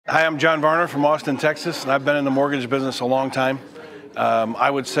Hi, I'm John Varner from Austin, Texas, and I've been in the mortgage business a long time. I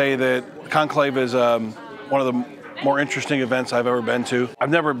would say that Conclave is one of the more interesting events I've ever been to. I've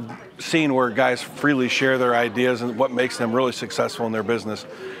never seen where guys freely share their ideas and what makes them really successful in their business.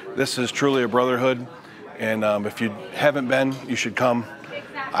 This is truly a brotherhood, and if you haven't been, you should come.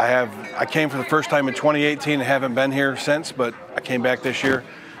 I came for the first time in 2018 and haven't been here since, but I came back this year,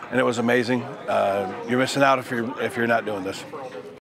 and it was amazing. You're missing out if you're not doing this.